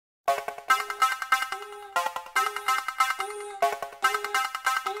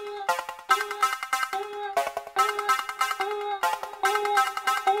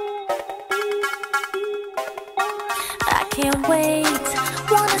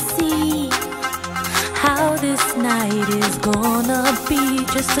night is gonna be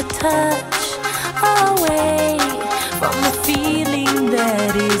just a touch away from the feeling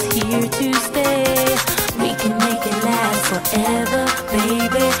that is here to stay. We can make it last forever,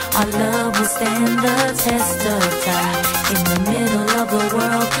 baby. Our love will stand the test of time. In the middle of the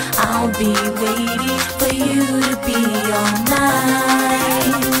world, I'll be waiting for you to be all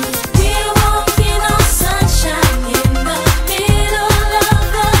mine. We're walking on sunshine in the middle of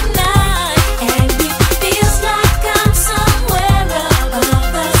the night, and it feels like I'm somewhere above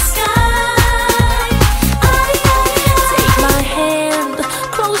the sky. Take my hand,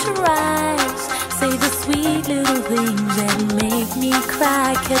 close your eyes, say the sweet little things that make me cry.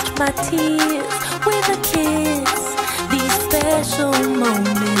 Catch my tears with a kiss. These special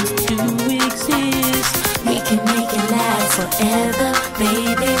moments to exist. We can make it last forever,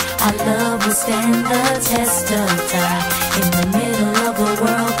 baby. Our love will stand the test of time. In the middle of the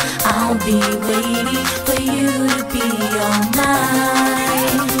world, I'll be waiting for you to be all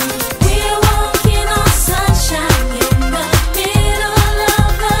mine. We're walking on sunshine in the middle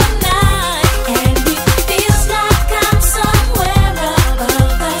of the night, and it feels like I'm somewhere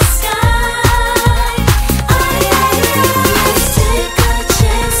above the sky. Let's take a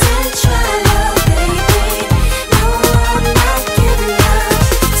chance and try love, baby. No, I'm not giving up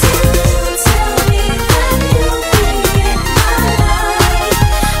till you tell me that you'll be in my life.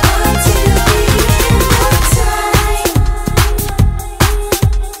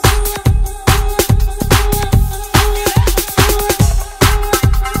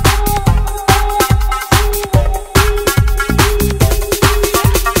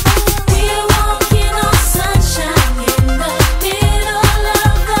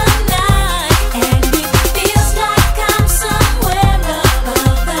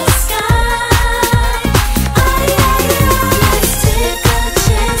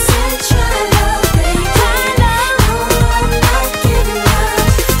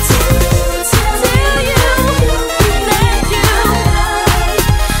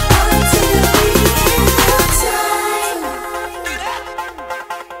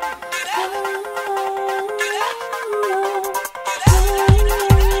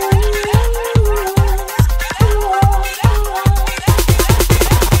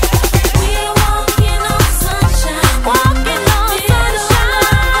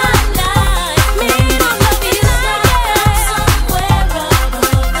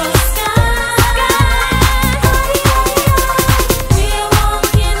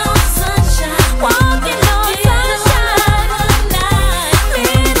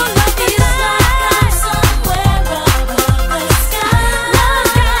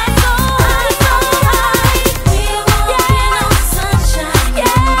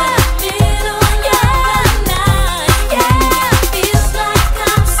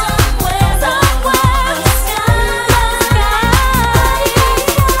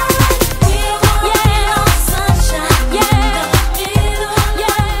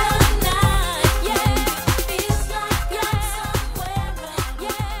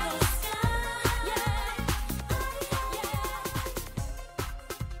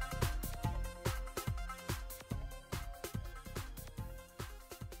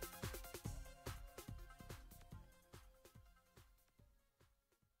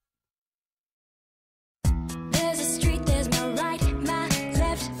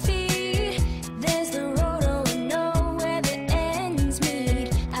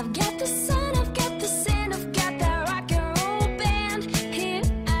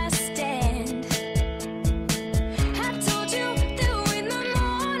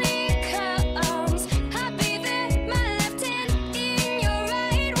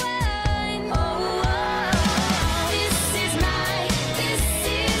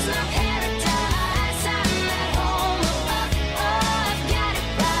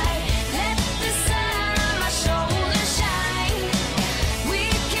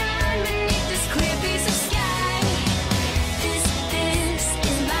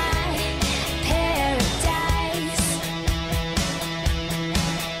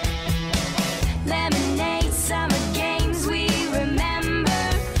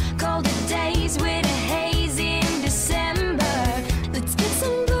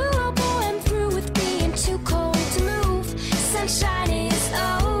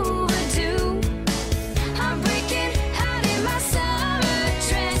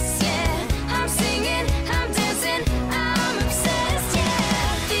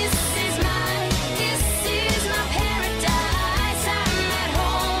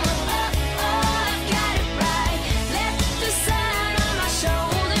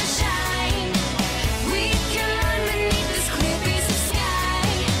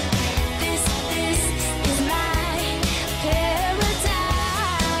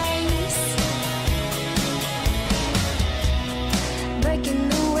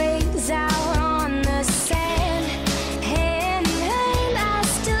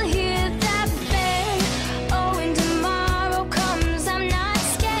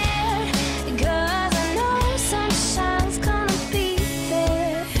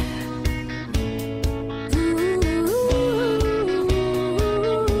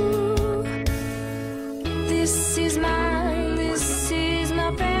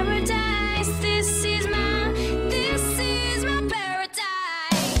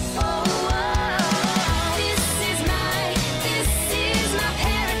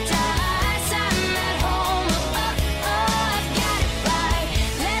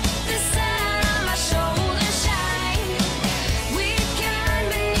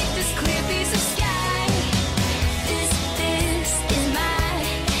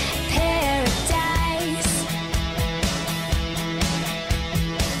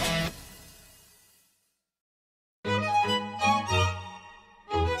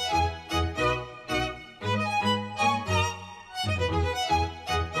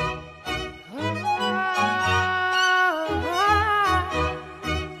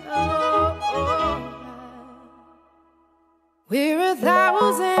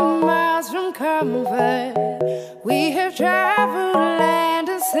 travel land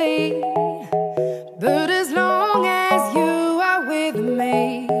and sea, but as long as you are with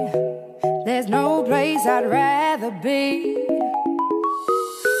me, there's no place I'd rather be.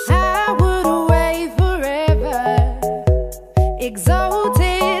 I would away forever,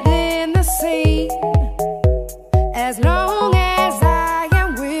 exalted in the sea. As long as I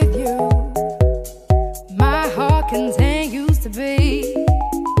am with you, my heart continues to beat.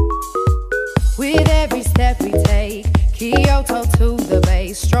 With every step we take, Kyoto to the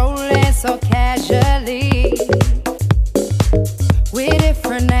bay, strolling so casually. We're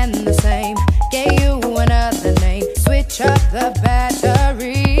different and the same, gave you another name, switch up the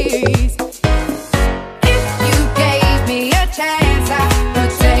batteries. If you gave me a chance, I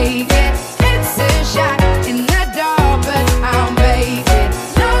would take it. It's a shot in the dark, but I'll make it.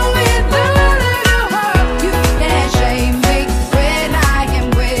 Knowing the little heart, you can't shame me. When I am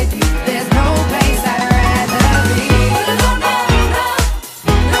with you, there's no place I'd rather be. No, no, no,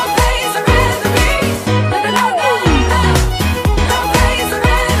 no place I'd rather be. No, no, no, no, no place I'd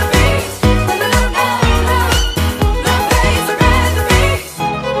rather be. No, no, no, no, no place I'd rather be.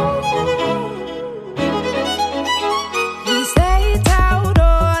 We set out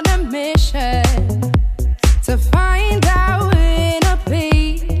on a mission to find our inner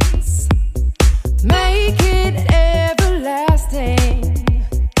peace, make it everlasting,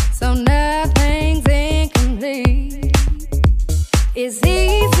 so nothing's incomplete. It's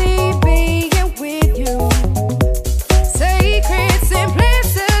easy being with you, sacred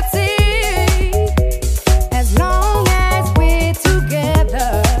simplicity. As long as we're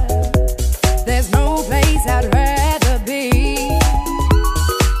together, there's no place I'd rather be.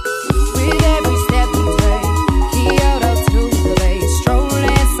 With every step we take, Kyoto to the bay,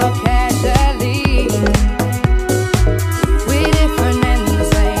 strolling so casually. We're different and the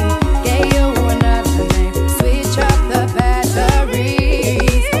same, gave you another name, switch up the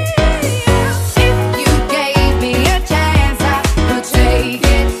batteries. If you gave me a chance, I would take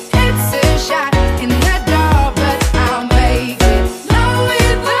it. It's a shot in the dark, but I'll make it.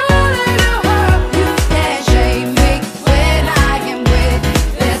 Knowing the little heart, you can't shame me. When I am with you,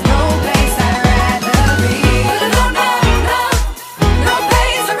 there's no place I'd rather be. No, no, no, no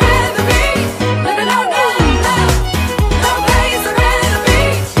place I'd rather be. No, no, no, no, no place I'd rather be.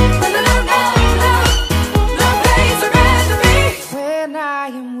 No, no, no, no, no place I'd rather be. When I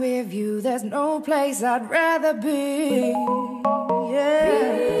am with you, there's no place I'd rather be.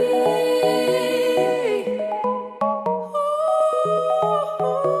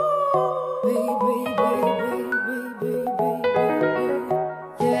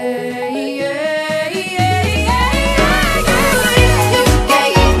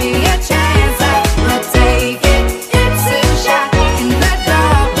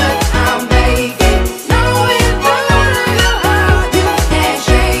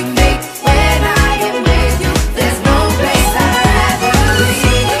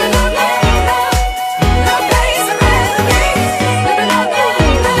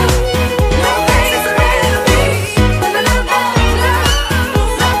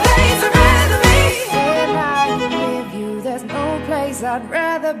 I'd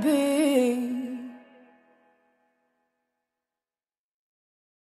rather be.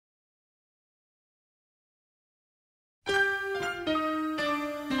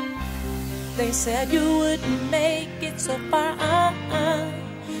 They said you wouldn't make it so far,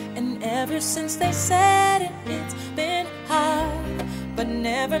 and ever since they said it, it's been hard. But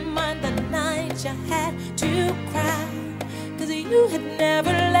never mind the nights you had to cry, 'cause you had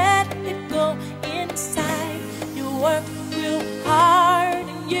never let it go inside. You worked real hard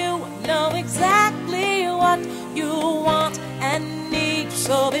and you know exactly what you want and need,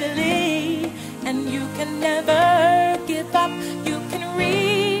 so believe, and you can never give up. You can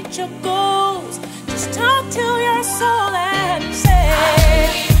reach your goal.